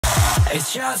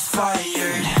It's just fired.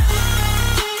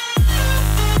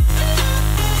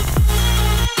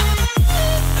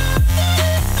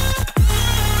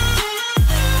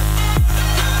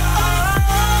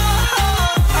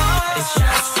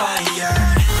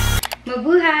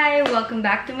 Mabuhay! Welcome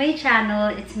back to my channel.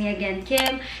 It's me again,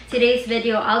 Kim. Today's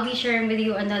video, I'll be sharing with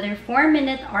you another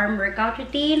 4-minute arm workout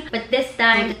routine. But this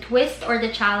time, the twist or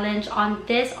the challenge on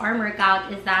this arm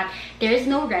workout is that there is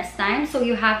no rest time. So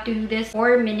you have to do this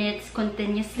 4 minutes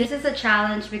continuously. This is a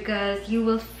challenge because you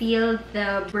will feel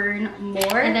the burn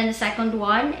more. And then the second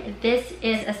one, this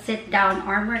is a sit-down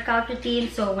arm workout routine.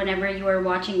 So whenever you are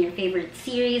watching your favorite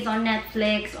series on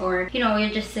Netflix, or you're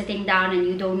just sitting down and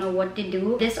you don't know what to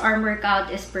do, this arm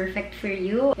workout is perfect for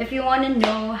you. If you want to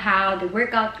know how the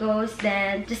workout goes,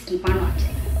 then just keep on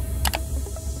watching.